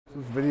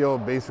This video will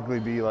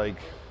basically be like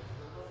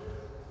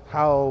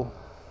how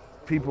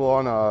people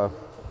on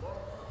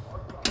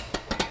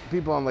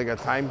like a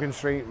time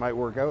constraint might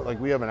work out.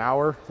 Like we have an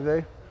hour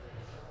today.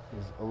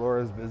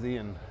 Alora's busy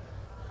and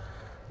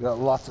we got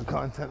lots of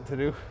content to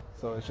do.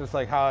 So it's just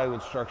like how I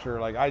would structure,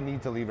 like I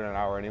need to leave in an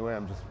hour anyway.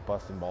 I'm just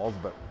busting balls,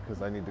 but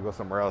because I need to go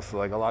somewhere else. So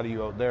like a lot of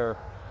you out there,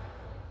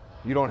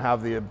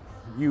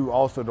 you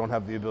also don't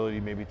have the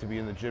ability maybe to be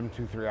in the gym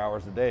 2-3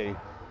 hours a day,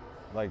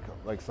 like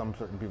some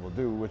certain people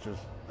do,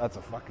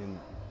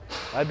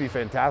 that'd be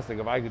fantastic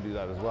if I could do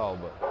that as well.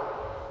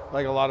 But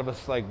like a lot of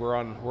us, like we're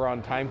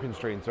on time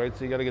constraints, right?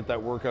 So you got to get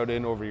that workout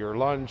in over your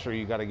lunch, or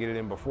you got to get it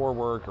in before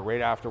work or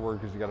right after work,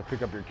 because you got to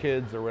pick up your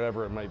kids or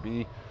whatever it might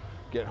be,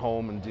 get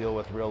home and deal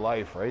with real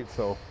life, right?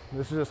 So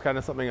this is just kind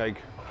of something like,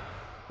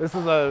 this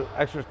is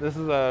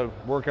a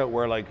workout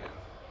where like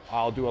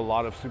I'll do a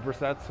lot of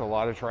supersets, a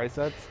lot of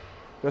trisets,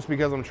 just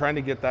because I'm trying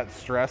to get that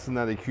stress and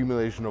that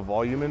accumulation of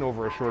volume in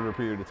over a shorter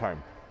period of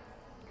time.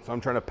 So I'm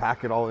trying to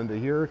pack it all into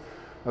here,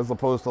 as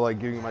opposed to like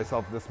giving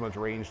myself this much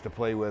range to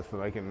play with,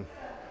 and I can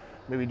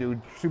maybe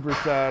do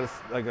supersets,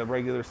 like a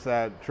regular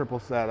set, triple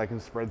set. I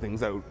can spread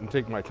things out and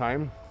take my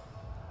time.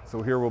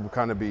 So here we'll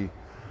kind of be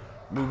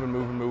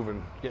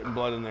moving, getting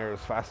blood in there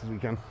as fast as we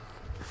can.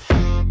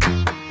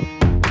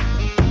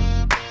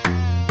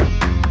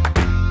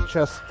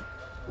 Chest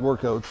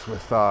workouts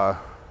with,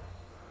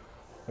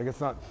 like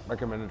it's not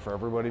recommended for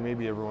everybody.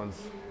 Maybe everyone's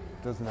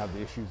doesn't have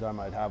the issues I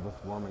might have with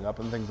warming up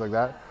and things like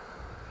that.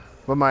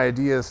 But my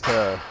idea is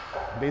to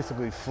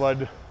basically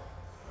flood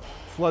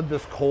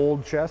this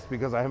cold chest,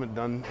 because I haven't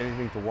done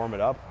anything to warm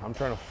it up. I'm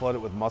trying to flood it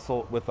with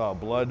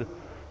blood,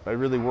 by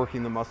really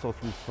working the muscle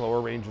through slower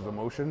ranges of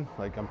motion.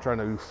 Like I'm trying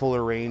to do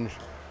fuller range.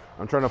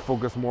 I'm trying to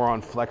focus more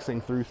on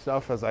flexing through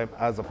stuff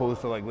as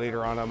opposed to like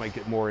later on I might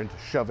get more into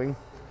shoving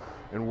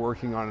and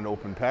working on an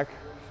open pec.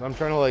 So I'm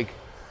trying to like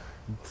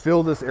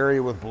fill this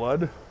area with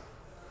blood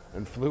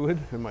and fluid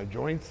in my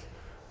joints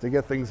to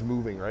get things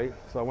moving, right?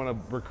 So I want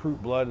to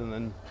recruit blood and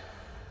then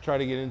try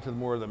to get into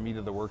more of the meat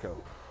of the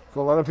workout.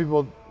 So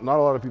not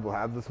a lot of people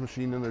have this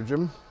machine in their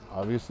gym,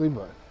 obviously,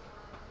 but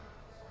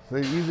the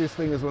easiest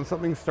thing is when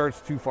something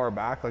starts too far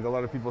back, like a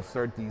lot of people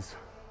start these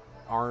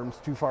arms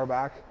too far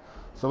back.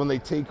 So when they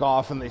take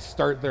off and they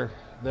start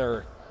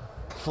their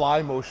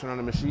fly motion on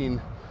a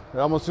machine, it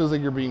almost feels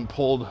like you're being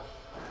pulled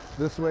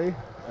this way.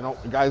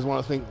 And guys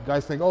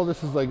think, oh,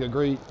 this is like a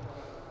great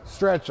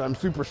stretch. I'm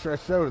super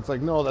stretched out. It's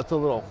like, no, that's a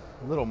little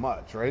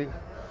much, right?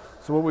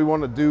 So what we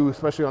want to do,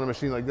 especially on a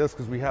machine like this,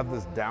 because we have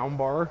this down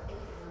bar,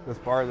 this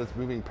bar that's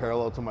moving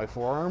parallel to my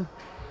forearm,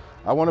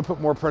 I want to put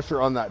more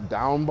pressure on that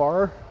down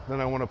bar than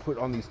I want to put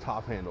on these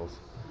top handles.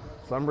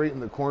 So I'm right in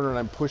the corner and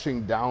I'm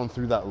pushing down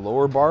through that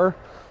lower bar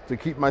to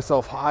keep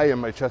myself high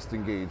and my chest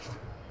engaged.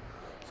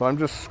 So I'm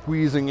just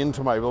squeezing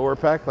into my lower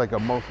pec like a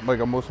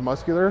most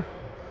muscular,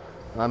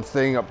 and I'm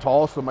staying up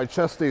tall, so my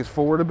chest stays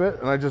forward a bit,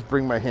 and I just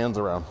bring my hands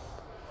around.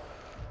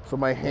 So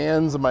my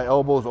hands and my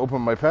elbows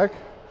open my pec,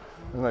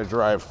 and I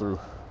drive through.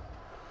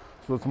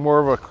 So it's more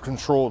of a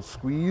controlled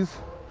squeeze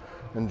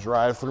and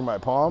drive through my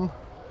palm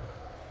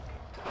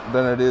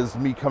than it is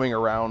me coming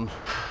around,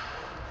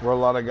 where a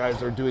lot of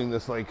guys are doing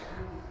this, like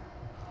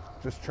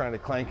just trying to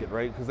clank it,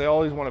 right? Because they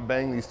always want to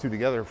bang these two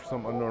together for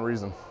some unknown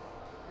reason.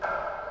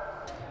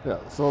 Yeah,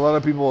 so a lot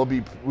of people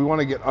we want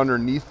to get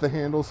underneath the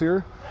handles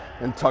here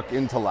and tuck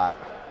into lat.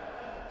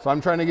 So I'm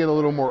trying to get a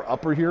little more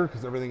upper here,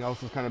 because everything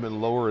else has kind of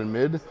been lower and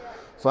mid.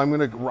 So I'm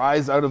going to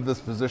rise out of this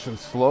position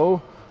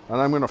slow,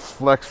 and I'm going to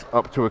flex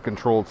up to a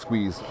controlled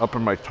squeeze up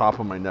in my top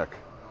of my neck.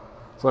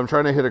 So I'm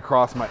trying to hit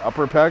across my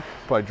upper pec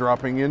by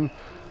dropping in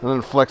and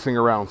then flexing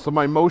around. So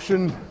my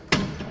motion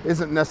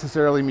isn't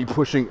necessarily me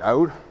pushing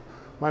out.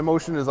 My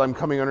motion is I'm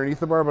coming underneath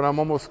the bar, but I'm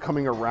almost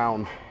coming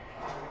around.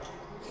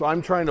 So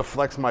I'm trying to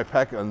flex my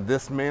pec in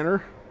this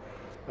manner,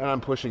 and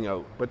I'm pushing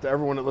out. But to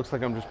everyone, it looks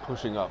like I'm just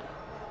pushing up.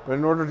 But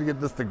in order to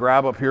get this to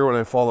grab up here when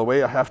I fall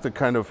away, I have to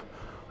kind of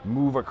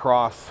move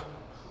across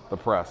the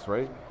press,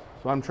 right?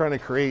 So I'm trying to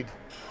create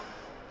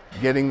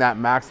getting that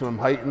maximum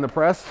height in the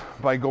press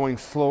by going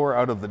slower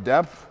out of the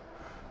depth.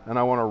 And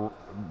I want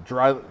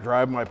to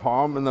drive my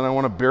palm, and then I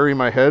want to bury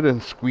my head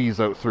and squeeze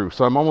out through.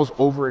 So I'm almost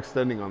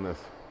overextending on this,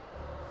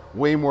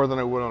 way more than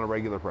I would on a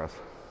regular press.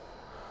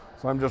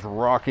 So I'm just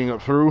rocking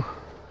up through,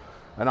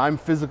 and I'm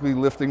physically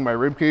lifting my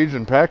rib cage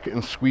and pec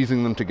and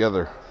squeezing them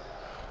together.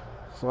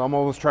 So I'm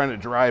almost trying to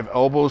drive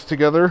elbows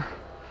together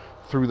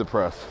through the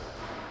press.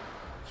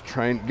 Just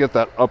try and get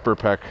that upper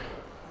pec.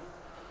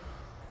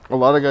 A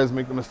lot of guys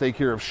make the mistake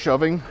here of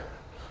shoving,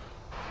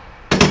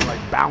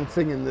 like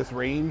bouncing in this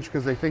range,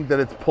 because they think that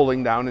it's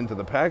pulling down into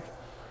the pec.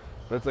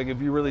 But it's like,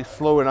 if you really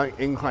slow an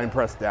incline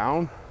press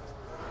down,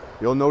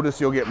 you'll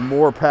notice you'll get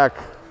more pec,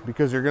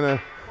 because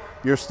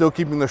you're still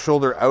keeping the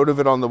shoulder out of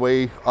it on the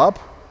way up,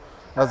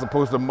 as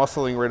opposed to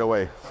muscling right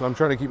away. So I'm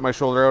trying to keep my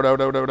shoulder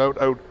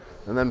out,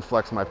 and then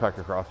flex my pec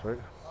across, right?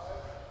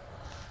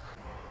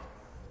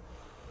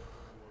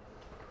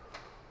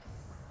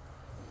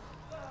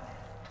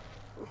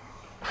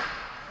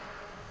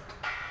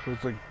 So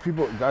it's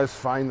like guys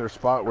find their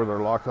spot where they're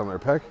locked on their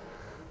pec,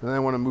 And then I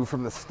want to move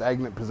from the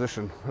stagnant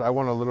position. I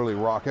want to literally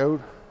rock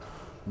out,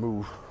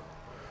 move.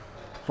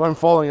 So I'm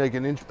falling like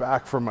an inch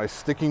back from my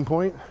sticking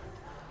point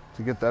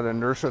to get that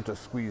inertia to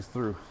squeeze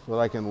through so that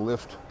I can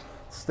lift,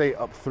 stay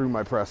up through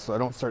my press so I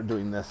don't start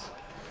doing this.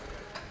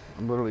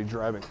 I'm literally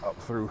driving up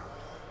through.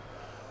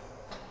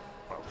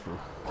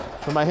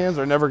 So my hands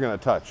are never going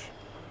to touch.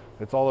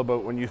 It's all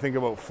about, when you think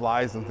about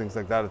flies and things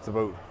like that, it's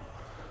about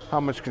how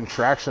much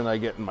contraction I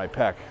get in my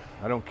pec.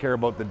 I don't care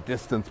about the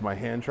distance my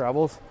hand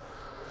travels.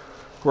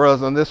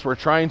 Whereas on this, we're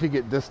trying to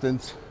get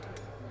distance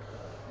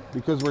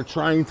because we're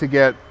trying to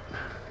get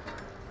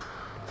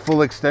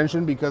full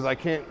extension, because I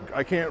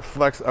can't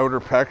flex outer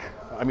pec,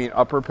 I mean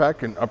upper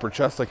pec and upper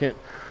chest. I can't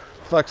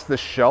flex this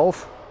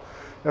shelf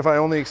if I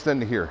only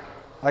extend to here.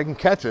 I can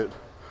catch it,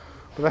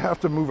 but I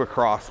have to move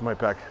across my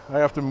pec. I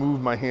have to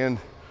move my hand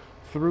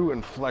through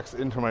and flex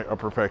into my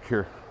upper pec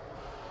here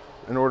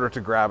in order to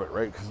grab it,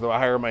 right? Because the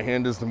higher my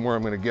hand is, the more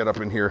I'm going to get up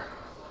in here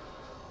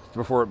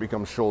before it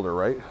becomes shoulder,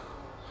 right?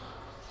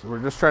 So we're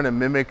just trying to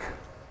mimic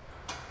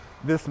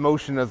this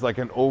motion as like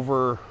an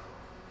over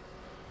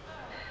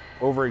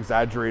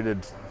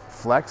exaggerated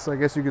flex, I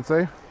guess you could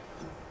say.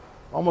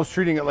 Almost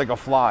treating it like a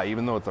fly,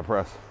 even though it's a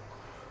press.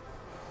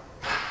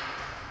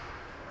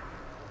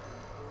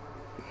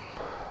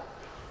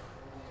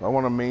 So I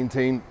want to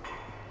maintain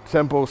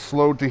tempo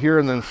slowed to here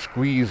and then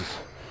squeeze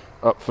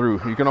up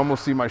through. You can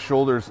almost see my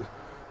shoulders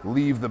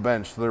leave the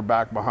bench, so they're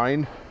back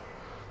behind.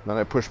 Then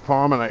I push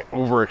palm and I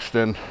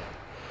overextend.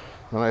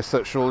 Then I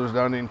set shoulders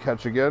down and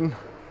catch again.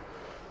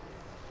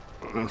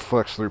 And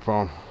flex through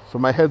palm. So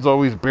my head's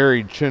always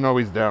buried, chin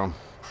always down.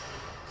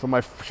 So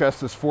my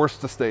chest is forced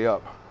to stay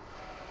up.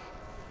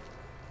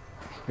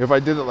 If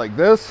I did it like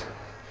this,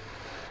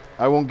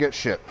 I won't get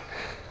shit.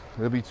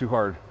 It'll be too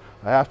hard.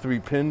 I have to be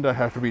pinned, I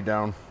have to be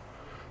down.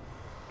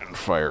 And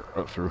fire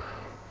up through.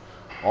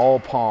 All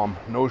palm,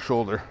 no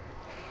shoulder.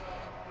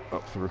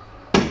 Up through.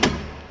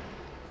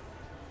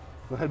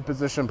 The head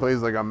position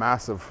plays like a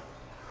massive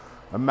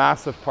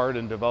part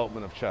in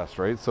development of chest,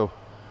 right? So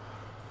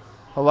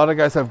a lot of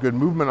guys have good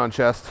movement on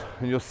chest,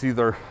 and you'll see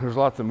there's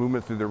lots of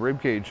movement through their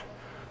rib cage,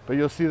 but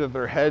you'll see that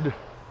their head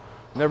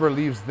never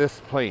leaves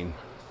this plane.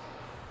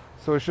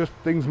 So it's just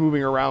things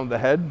moving around the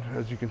head.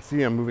 As you can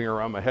see, I'm moving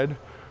around my head.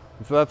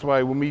 And so that's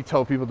why when we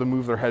tell people to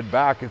move their head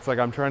back, it's like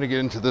I'm trying to get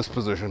into this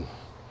position.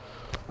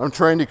 I'm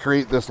trying to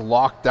create this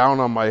lock down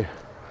on my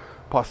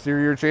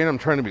posterior chain. I'm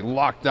trying to be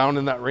locked down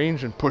in that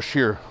range and push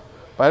here.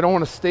 But I don't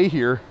want to stay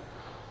here,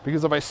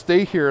 because if I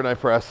stay here and I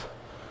press,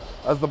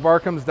 as the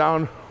bar comes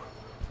down,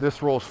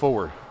 this rolls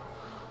forward.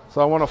 So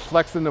I want to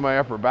flex into my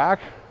upper back,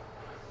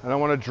 and I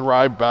want to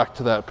drive back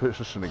to that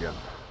position again.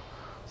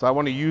 So I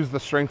want to use the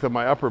strength of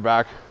my upper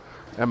back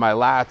and my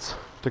lats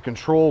to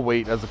control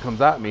weight as it comes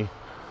at me. And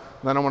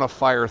then I want to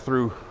fire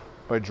through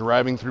by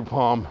driving through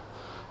palm,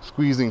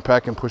 squeezing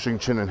pec and pushing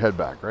chin and head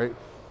back, right?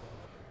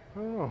 I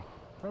don't know,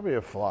 probably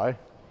a fly.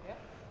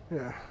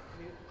 Yeah.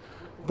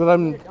 But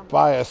I'm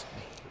biased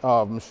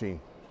machine.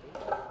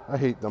 I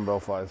hate dumbbell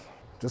flies.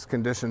 Just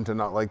conditioned to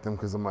not like them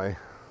because of my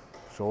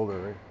shoulder,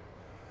 right?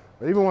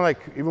 But even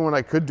when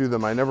I could do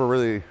them, I never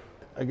really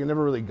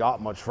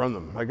got much from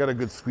them. I got a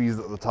good squeeze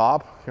at the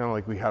top, kind of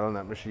like we had on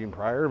that machine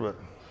prior, but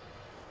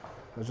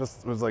it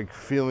was like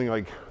feeling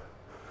like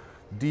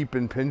deep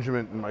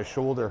impingement in my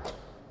shoulder.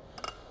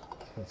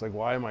 It's like,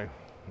 why am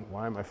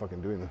I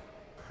fucking doing this?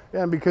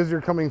 Yeah, and because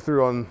I'm coming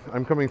through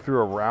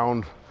a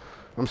round,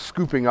 I'm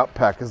scooping up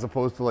pec as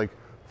opposed to like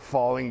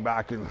falling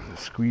back and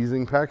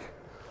squeezing pec,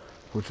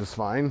 which is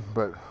fine,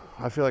 but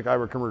I feel like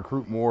I can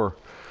recruit more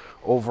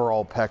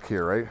overall pec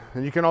here, right?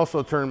 And you can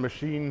also turn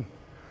machine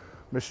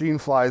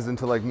flies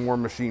into like more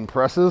machine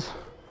presses.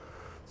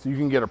 So you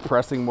can get a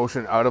pressing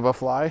motion out of a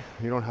fly.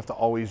 You don't have to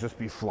always just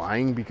be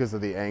flying because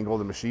of the angle of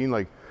the machine.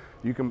 Like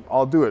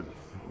I'll do it.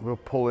 We'll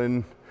pull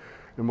in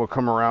and we'll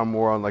come around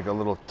more on like a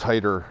little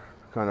tighter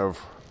kind of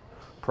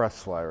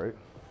press fly, right?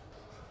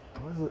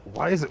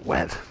 Why is it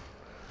wet?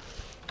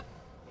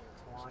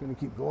 Just gonna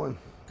keep going.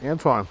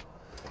 Antoine.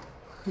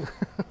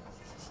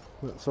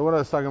 So what I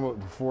was talking about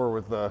before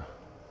with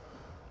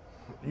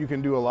you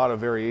can do a lot of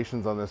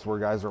variations on this where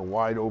guys are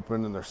wide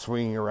open and they're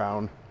swinging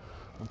around.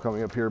 I'm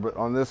coming up here, but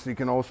on this you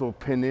can also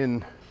pin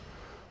in.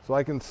 So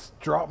I can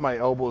drop my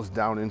elbows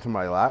down into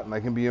my lat and I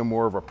can be in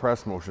more of a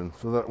press motion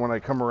so that when I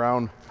come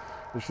around,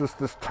 it's just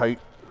this tight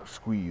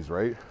squeeze,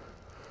 right?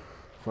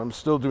 So I'm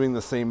still doing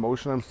the same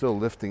motion. I'm still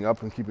lifting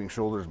up and keeping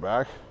shoulders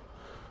back,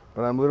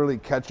 but I'm literally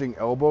catching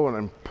elbow and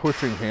I'm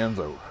pushing hands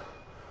out.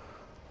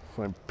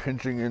 So I'm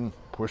pinching in,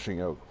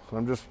 pushing out. So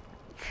I'm just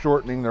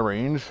shortening the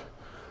range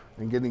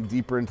and getting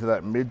deeper into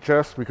that mid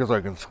chest because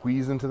I can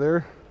squeeze into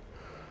there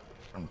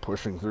and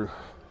pushing through.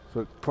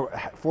 So it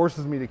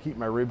forces me to keep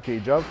my rib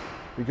cage up,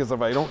 because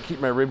if I don't keep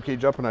my rib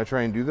cage up and I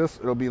try and do this,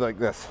 it'll be like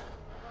this.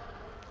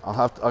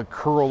 I'll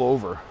curl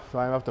over. So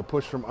I have to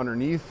push from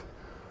underneath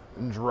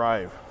and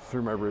drive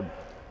through my rib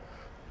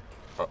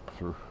up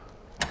through.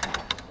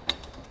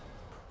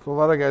 So a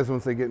lot of guys,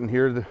 once they get in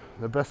here,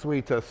 the best way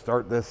to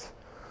start this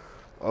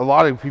a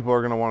lot of people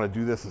are going to want to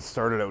do this and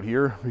start it out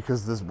here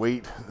because this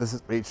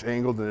is weight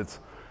angled, and it's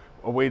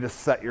a way to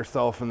set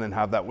yourself and then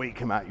have that weight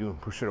come at you and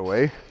push it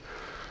away.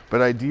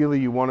 But ideally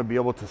you want to be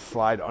able to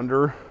slide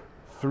under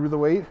through the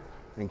weight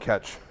and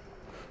catch.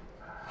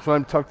 So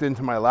I'm tucked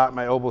into my lat,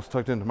 my elbow's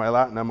tucked into my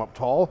lat, and I'm up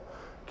tall,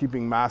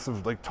 keeping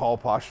massive like tall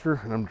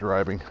posture, and I'm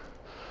driving.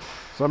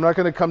 So I'm not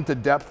going to come to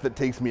depth that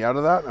takes me out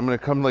of that. I'm going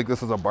to come like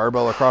this as a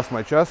barbell across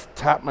my chest,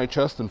 tap my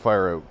chest and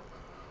fire out.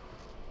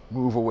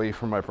 Move away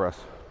from my press.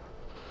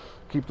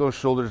 Keep those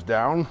shoulders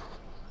down,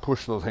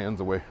 push those hands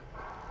away,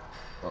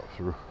 up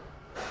through.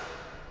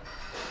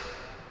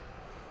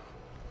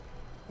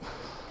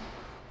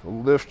 So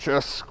lift,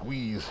 chest,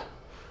 squeeze.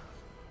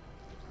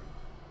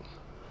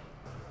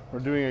 We're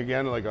doing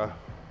again like a,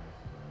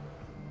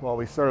 well,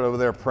 we started over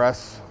there,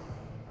 press,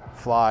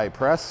 fly,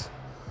 press.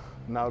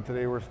 Now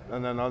today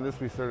and then on this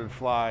we started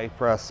fly,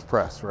 press,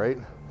 press, right?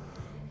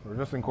 We're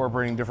just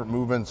incorporating different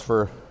movements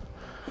for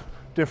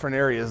different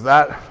areas.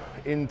 That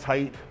in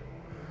tight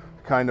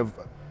kind of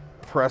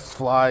press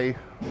fly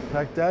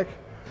pec deck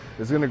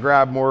is going to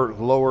grab more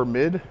lower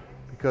mid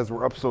because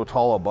we're up so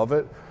tall above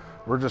it.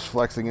 We're just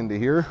flexing into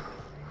here.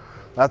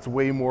 That's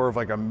way more of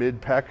like a mid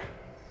pec,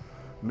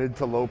 mid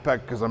to low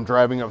pec, because I'm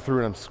driving up through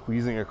and I'm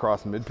squeezing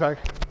across mid pec.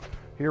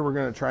 Here we're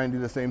going to try and do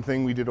the same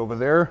thing we did over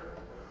there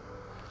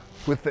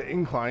with the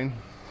incline.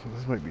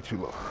 This might be too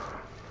low.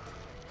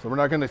 So we're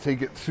not going to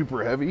take it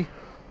super heavy.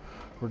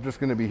 We're just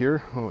going to be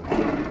here. Oh,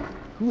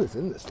 who is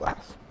in this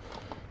class?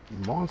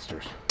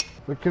 Monsters.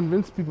 But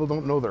convinced people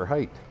don't know their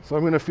height. So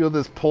I'm going to feel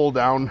this pull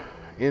down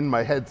in,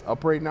 my head's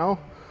up right now.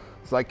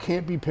 So I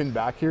can't be pinned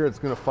back here. It's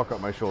going to fuck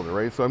up my shoulder,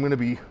 right? So I'm going to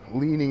be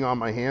leaning on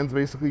my hands,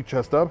 basically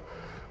chest up.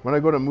 When I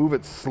go to move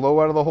it slow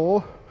out of the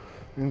hole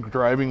and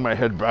driving my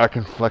head back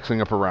and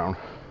flexing up around.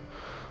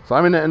 So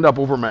I'm going to end up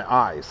over my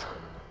eyes,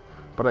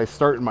 but I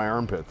start in my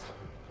armpits.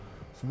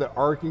 So the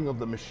arcing of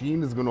the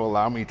machine is going to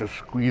allow me to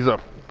squeeze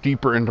up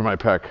deeper into my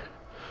pec,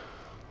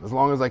 as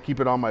long as I keep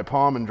it on my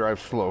palm and drive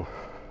slow.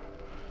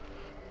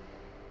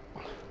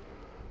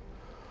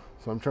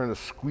 So I'm trying to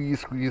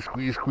squeeze, squeeze,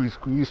 squeeze, squeeze,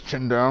 squeeze,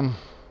 chin down,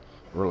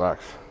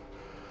 relax.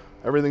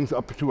 Everything's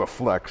up to a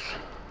flex.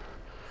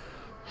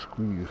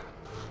 Squeeze.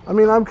 I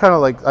mean, I'm kind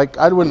of like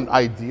I wouldn't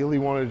ideally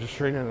want to just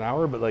train in an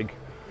hour, but like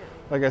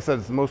I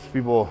said, most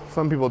people,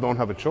 some people don't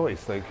have a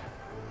choice. Like,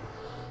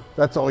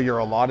 that's all you're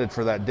allotted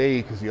for that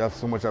day because you have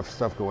so much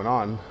stuff going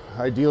on.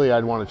 Ideally,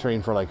 I'd want to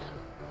train for like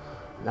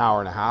an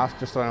hour and a half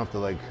just so I don't have to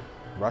like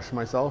rush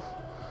myself.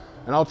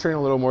 And I'll train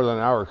a little more than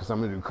an hour because I'm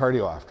going to do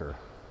cardio after.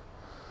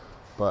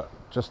 But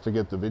just to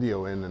get the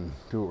video in and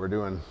do what we're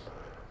doing.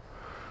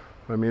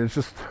 I mean, it's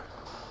just,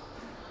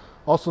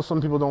 also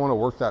some people don't want to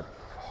work that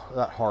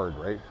hard,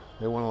 right?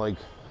 They want to like,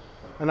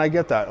 and I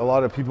get that. A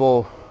lot of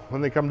people,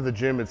 when they come to the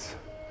gym, it's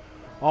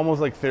almost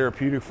like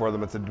therapeutic for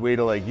them. It's a way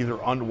to like either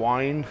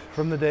unwind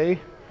from the day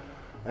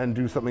and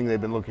do something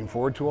they've been looking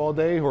forward to all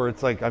day, or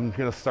it's like, I'm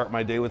gonna start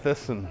my day with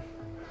this and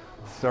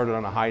start it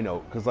on a high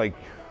note. Cause like,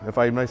 if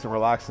I'm nice and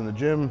relaxed in the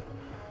gym,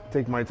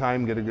 take my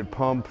time, get a good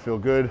pump, feel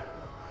good,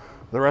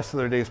 the rest of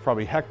their day is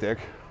probably hectic,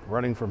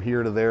 running from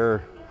here to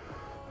there,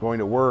 going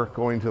to work,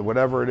 going to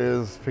whatever it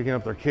is, picking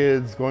up their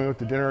kids, going out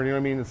to dinner, you know what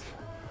I mean?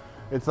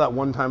 It's that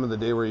one time of the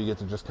day where you get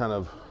to just kind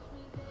of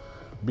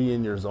be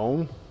in your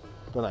zone.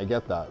 But I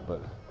get that,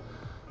 but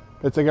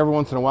it's like every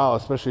once in a while,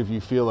 especially if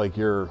you feel like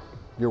your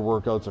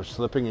workouts are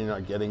slipping and you're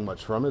not getting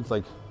much from it, it's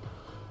like,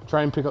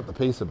 try and pick up the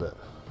pace a bit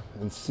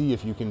and see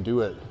if you can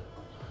do it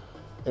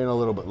in a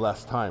little bit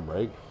less time,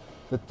 right?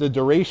 The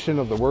duration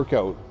of the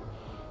workout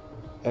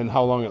and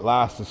how long it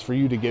lasts is for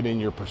you to get in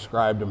your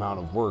prescribed amount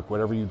of work,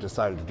 whatever you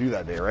decided to do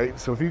that day, right?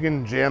 So if you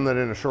can jam that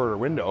in a shorter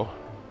window,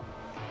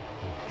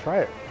 try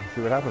it,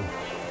 see what happens.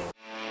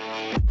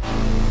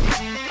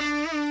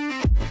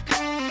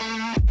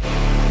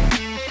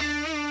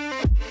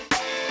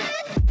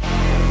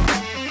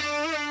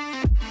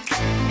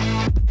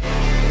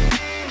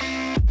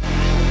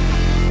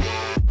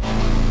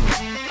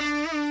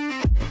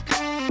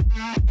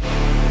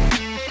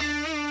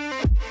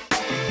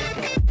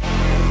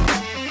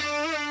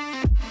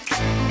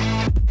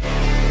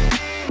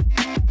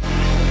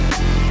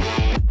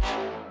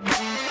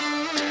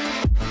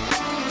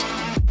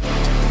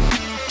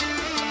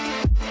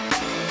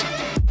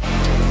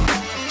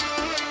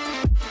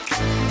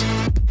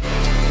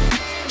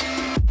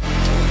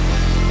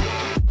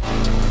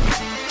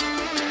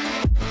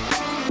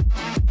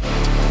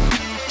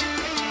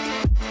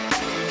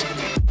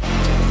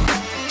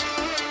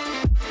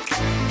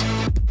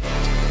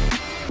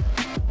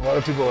 A lot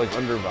of people like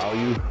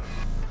undervalue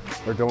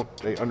or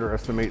they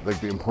underestimate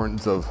like the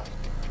importance of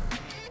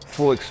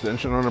full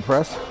extension on a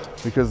press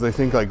because they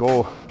think like,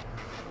 oh,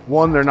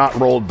 one, they're not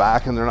rolled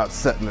back and they're not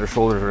setting their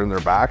shoulders or in their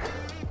back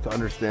to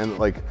understand that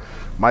like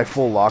my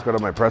full lockout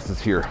of my press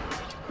is here.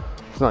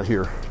 It's not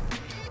here,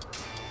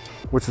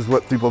 which is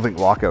what people think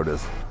lockout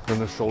is, when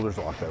the shoulder's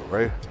locked out,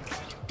 right?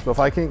 So if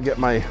I can't get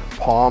my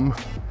palm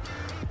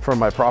from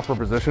my proper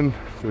position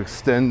to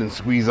extend and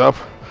squeeze up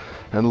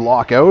and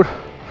lock out,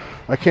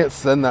 I can't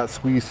send that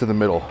squeeze to the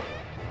middle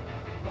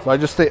So I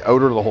just stay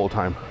outer the whole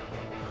time.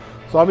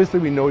 So obviously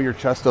we know your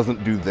chest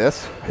doesn't do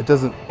this. It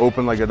doesn't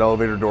open like an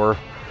elevator door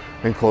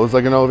and close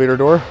like an elevator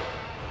door.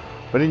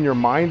 But in your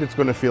mind, it's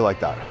gonna feel like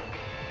that.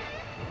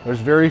 There's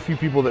very few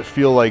people that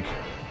feel like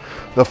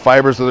the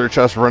fibers of their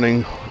chest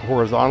running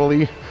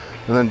horizontally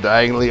and then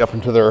diagonally up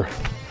into their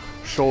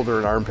shoulder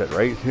and armpit,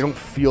 right? You don't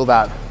feel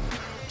that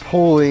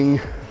pulling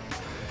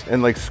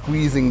and like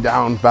squeezing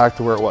down back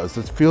to where it was.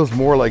 It feels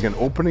more like an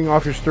opening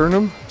off your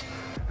sternum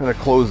and a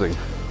closing.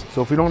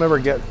 So if we don't ever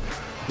get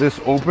this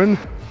open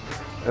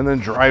and then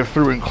drive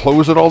through and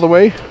close it all the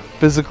way,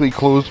 physically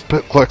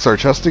flex our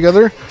chest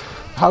together,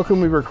 how can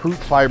we recruit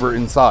fiber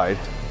inside?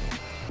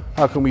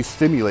 How can we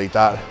stimulate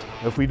that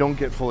if we don't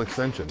get full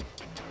extension?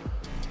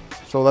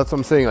 So that's what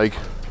I'm saying, like,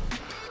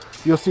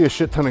 you'll see a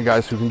shit ton of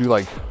guys who can do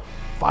like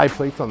 5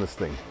 plates on this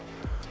thing,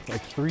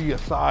 like 3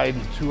 aside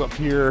and 2 up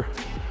here,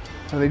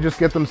 and they just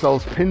get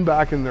themselves pinned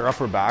back in their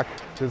upper back,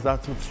 because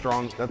that's what's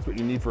strong, that's what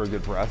you need for a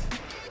good press.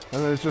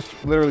 And then it's just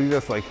literally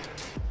this, like,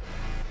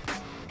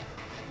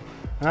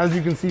 and as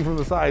you can see from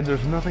the side,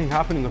 there's nothing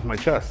happening with my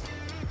chest.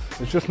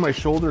 It's just my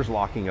shoulders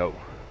locking out.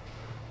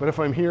 But if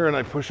I'm here and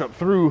I push up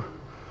through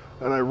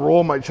and I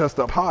roll my chest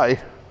up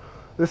high,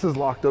 this is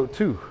locked out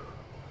too.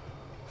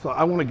 So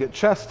I want to get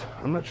chest.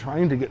 I'm not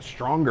trying to get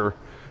stronger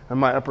in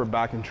my upper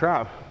back and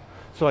trap.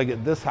 So I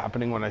get this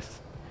happening when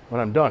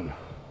I'm done.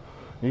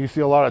 And you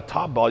see a lot of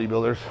top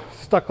bodybuilders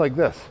stuck like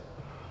this,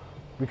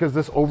 because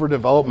this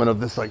overdevelopment of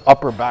this like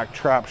upper back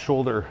trap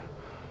shoulder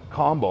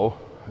combo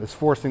is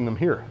forcing them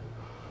here.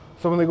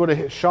 So when they go to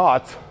hit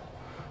shots,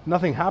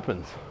 nothing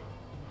happens.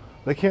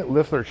 They can't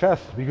lift their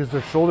chest because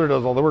their shoulder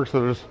does all the work.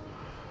 So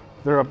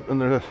they're up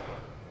and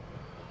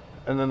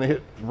and then they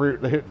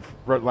hit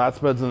lat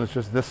spreads, and it's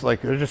just this,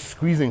 like, they're just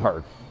squeezing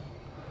hard.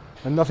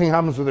 And nothing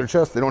happens with their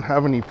chest. They don't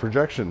have any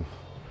projection.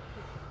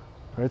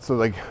 Right? So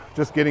like,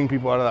 just getting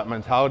people out of that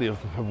mentality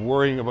of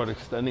worrying about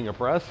extending a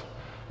press.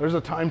 There's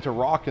a time to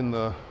rock in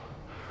the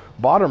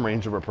bottom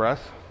range of a press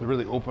to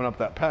really open up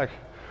that pec.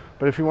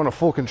 But if you want a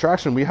full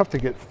contraction, we have to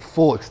get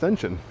full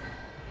extension.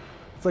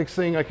 It's like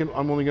saying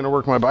I'm only gonna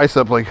work my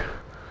bicep like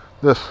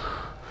this.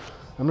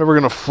 I'm never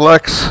gonna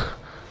flex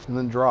and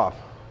then drop.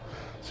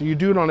 So you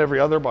do it on every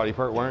other body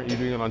part, why aren't you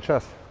doing it on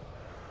chest?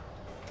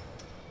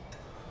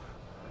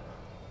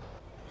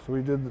 So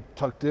we did the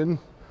tucked in.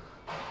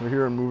 We're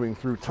here and moving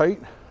through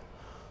tight.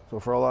 So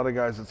for a lot of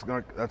guys, that's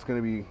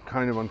gonna be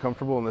kind of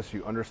uncomfortable unless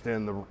you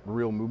understand the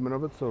real movement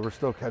of it. So we're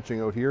still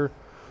catching out here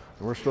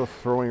and we're still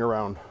throwing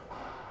around.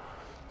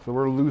 So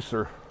we're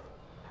looser.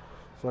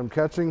 So I'm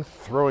catching,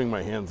 throwing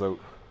my hands out.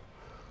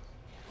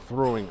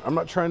 Throwing. I'm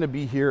not trying to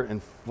be here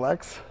and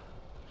flex,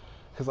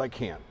 because I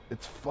can't.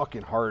 It's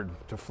fucking hard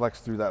to flex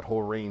through that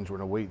whole range when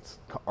a weight's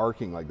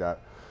arcing like that.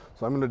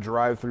 So I'm gonna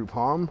drive through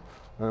palm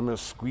and I'm gonna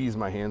squeeze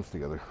my hands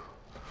together.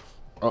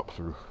 Up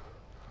through.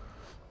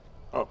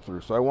 Up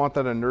through. So I want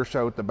that inertia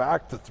out the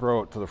back to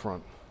throw it to the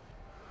front.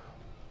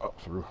 Up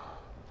through.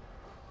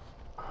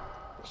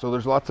 So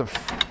there's lots of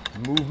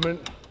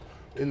movement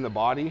in the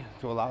body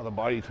to allow the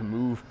body to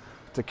move,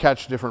 to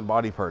catch different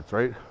body parts,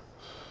 right?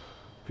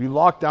 If you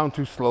lock down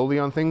too slowly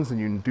on things and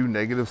you do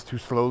negatives too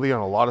slowly on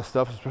a lot of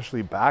stuff,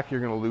 especially back,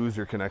 you're gonna lose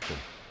your connection.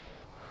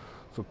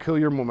 So kill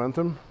your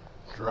momentum,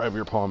 drive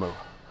your palm out.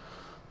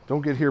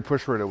 Don't get here,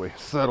 push right away.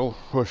 Settle,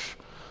 push.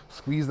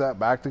 Squeeze that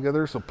back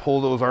together, so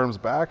pull those arms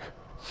back,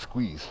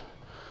 squeeze.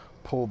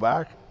 Pull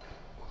back,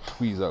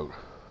 squeeze out.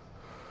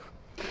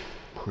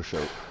 Push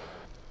out.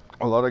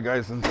 A lot of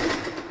guys and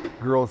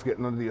girls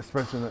getting under the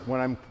assumption that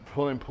when I'm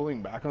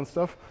pulling back on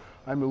stuff,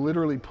 I'm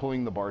literally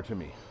pulling the bar to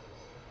me.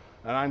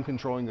 And I'm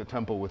controlling the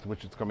tempo with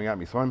which it's coming at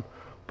me. So I'm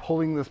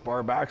pulling this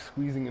bar back,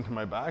 squeezing into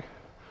my back,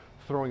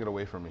 throwing it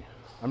away from me.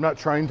 I'm not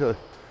trying to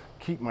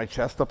keep my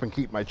chest up and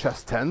keep my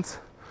chest tense.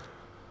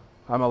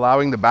 I'm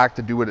allowing the back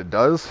to do what it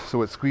does.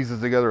 So it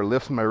squeezes together,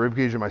 lifts my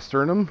ribcage and my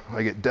sternum.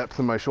 I get depth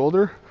in my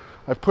shoulder.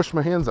 I've pushed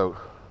my hands out.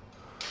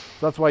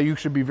 So that's why you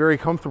should be very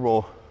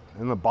comfortable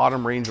in the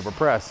bottom range of a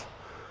press,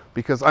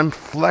 because I'm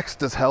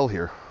flexed as hell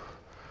here.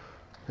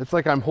 It's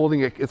like I'm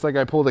holding it, it's like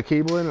I pulled a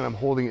cable in and I'm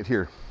holding it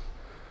here.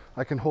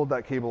 I can hold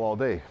that cable all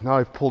day. Now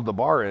I've pulled the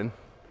bar in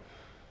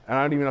and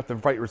I don't even have to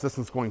fight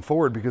resistance going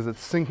forward because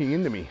it's sinking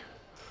into me.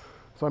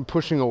 So I'm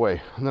pushing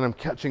away and then I'm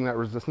catching that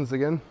resistance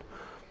again,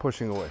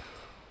 pushing away.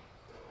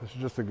 This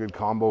is just a good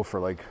combo for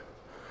like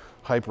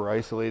hyper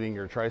isolating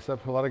your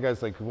tricep. A lot of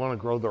guys like want to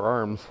grow their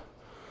arms.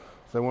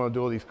 So they want to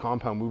do all these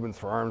compound movements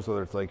for arms,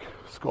 whether it's like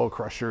skull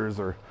crushers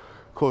or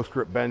close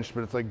grip bench,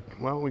 but it's like,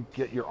 why don't we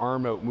get your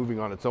arm out moving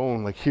on its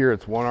own? Like here,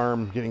 it's one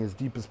arm getting as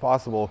deep as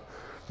possible,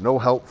 no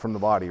help from the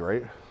body,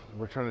 right?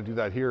 We're trying to do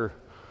that here,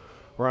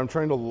 where I'm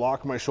trying to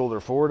lock my shoulder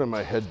forward and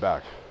my head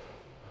back.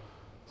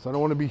 So I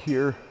don't want to be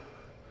here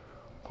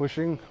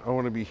pushing, I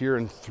want to be here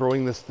and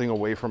throwing this thing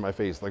away from my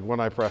face, like when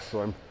I press,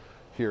 so I'm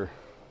here.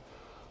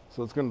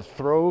 So it's going to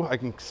throw, I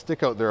can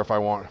stick out there if I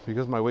want,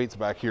 because my weight's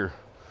back here.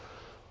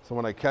 So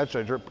when I catch,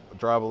 I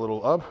drive a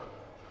little up,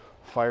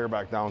 fire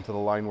back down to the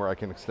line where I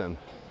can extend.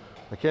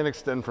 I can't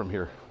extend from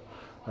here.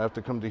 I have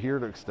to come to here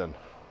to extend.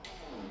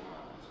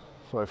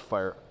 So I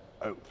fire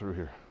out through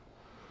here.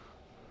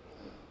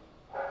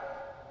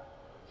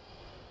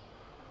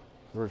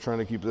 We're trying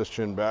to keep this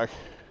chin back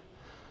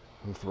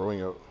and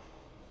throwing out.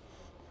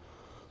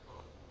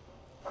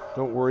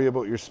 Don't worry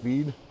about your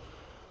speed.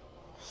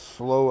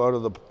 Slow out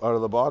of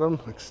the bottom,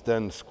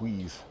 extend,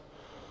 squeeze.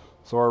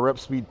 So our rep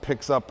speed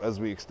picks up as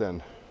we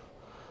extend.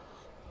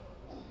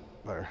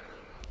 There.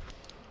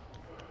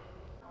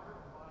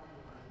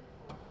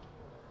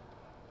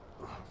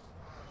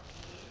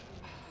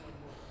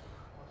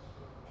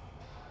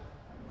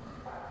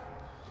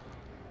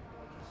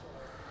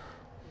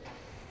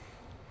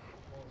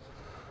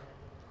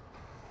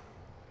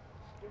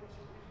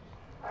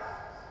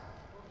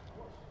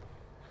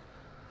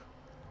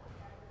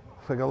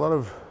 It's like a lot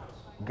of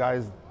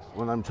guys,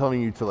 when I'm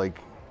telling you to, like,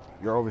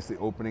 you're obviously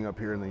opening up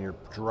here and then you're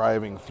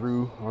driving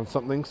through on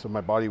something, so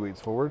my body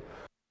weight's forward.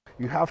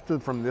 You have to,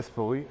 from this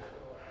point,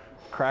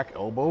 crack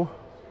elbow.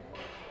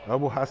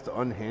 Elbow has to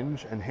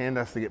unhinge and hand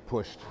has to get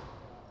pushed.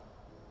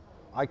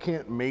 I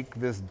can't make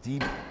this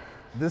deep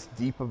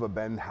of a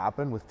bend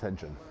happen with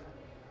tension.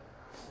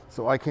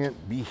 So I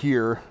can't be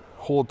here,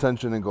 hold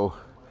tension and go.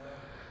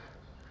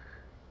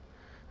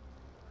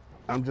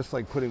 I'm just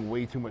like putting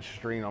way too much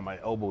strain on my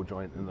elbow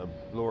joint in the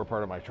lower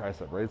part of my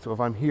tricep, right? So if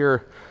I'm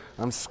here,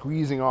 I'm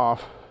squeezing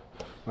off,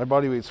 my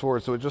body weight's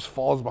forward, so it just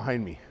falls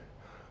behind me.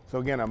 So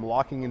again, I'm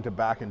locking into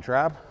back and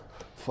trap,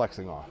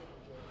 flexing off.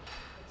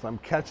 So I'm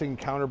catching,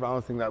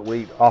 counterbalancing that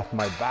weight off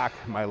my back,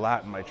 my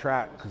lat, and my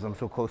trap, because I'm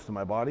so close to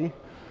my body.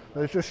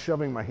 And it's just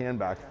shoving my hand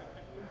back,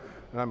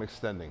 and I'm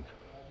extending.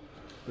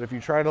 But if you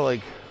try to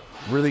like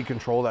really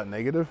control that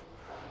negative,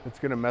 it's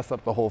gonna mess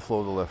up the whole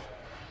flow of the lift.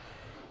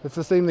 It's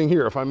the same thing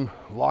here. If I'm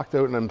locked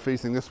out and I'm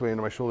facing this way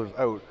and my shoulder's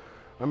out,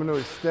 I'm going to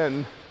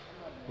extend,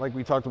 like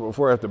we talked about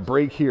before. I have to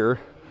break here.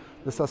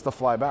 This has to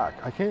fly back.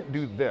 I can't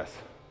do this.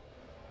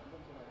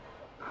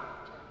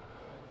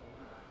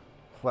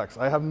 Flex.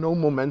 I have no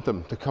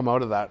momentum to come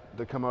out of that,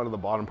 to come out of the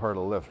bottom part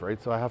of the lift,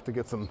 right? So I have to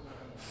get some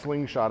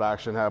slingshot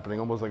action happening,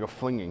 almost like a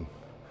flinging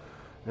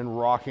and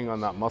rocking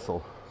on that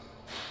muscle.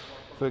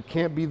 So it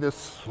can't be this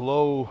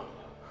slow,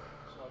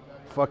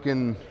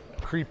 fucking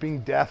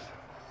creeping death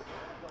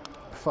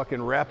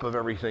fucking rep of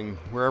everything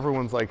where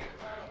everyone's like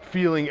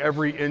feeling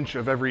every inch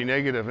of every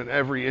negative and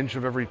every inch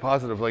of every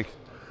positive. Like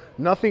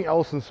nothing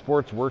else in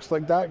sports works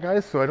like that,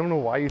 guys. So I don't know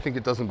why you think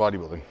it does in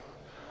bodybuilding.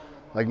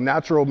 Like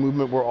natural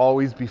movement will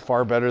always be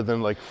far better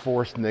than like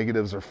forced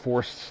negatives or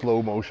forced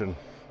slow motion.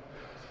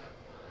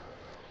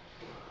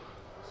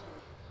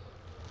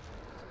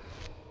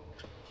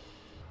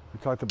 We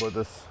talked about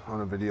this on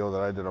a video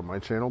that I did on my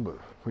channel, but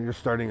when you're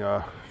starting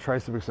a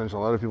tricep extension,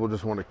 a lot of people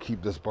just want to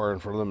keep this bar in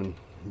front of them and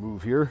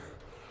move here.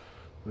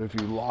 But if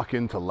you lock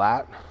into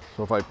lat,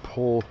 so if I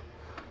pull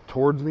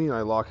towards me and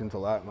I lock into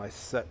lat and I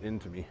set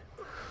into me.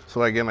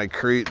 So again, I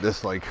create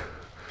this like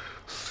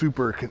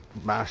super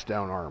mashed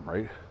down arm,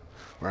 right?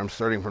 Where I'm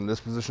starting from this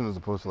position as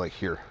opposed to like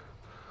here.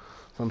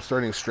 So I'm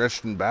starting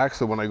stretched and back.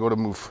 So when I go to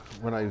move,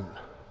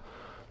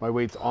 my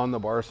weight's on the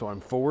bar, so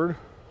I'm forward.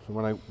 So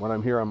when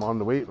I'm here, I'm on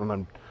the weight. When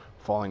I'm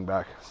falling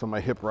back, so my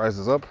hip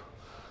rises up,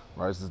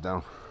 rises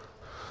down.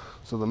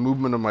 So the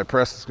movement of my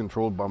press is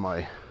controlled by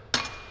my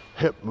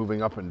hip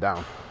moving up and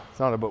down. It's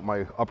not about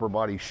my upper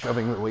body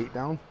shoving the weight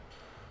down.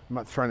 I'm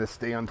not trying to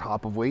stay on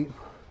top of weight.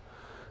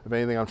 If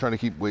anything, I'm trying to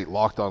keep weight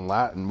locked on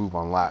lat and move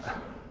on lat.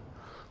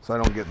 So I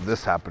don't get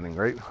this happening,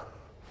 right?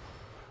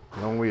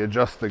 And when we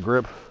adjust the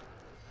grip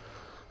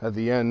at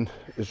the end,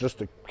 it's just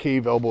to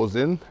cave elbows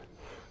in,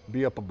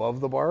 be up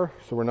above the bar,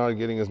 so we're not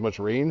getting as much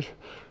range,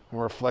 and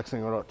we're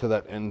flexing out to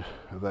that end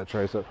of that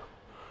tricep.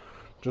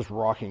 Just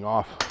rocking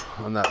off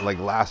on that like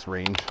last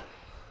range,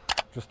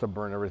 just to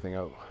burn everything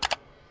out.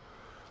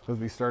 Because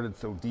we started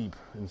so deep,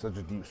 in such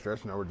a deep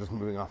stretch, now we're just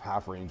moving off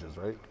half ranges,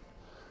 right?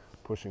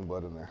 Pushing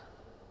blood in there.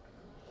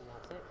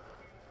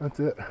 That's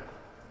it.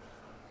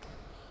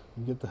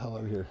 Get the hell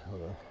out of here.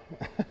 Hold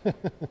on.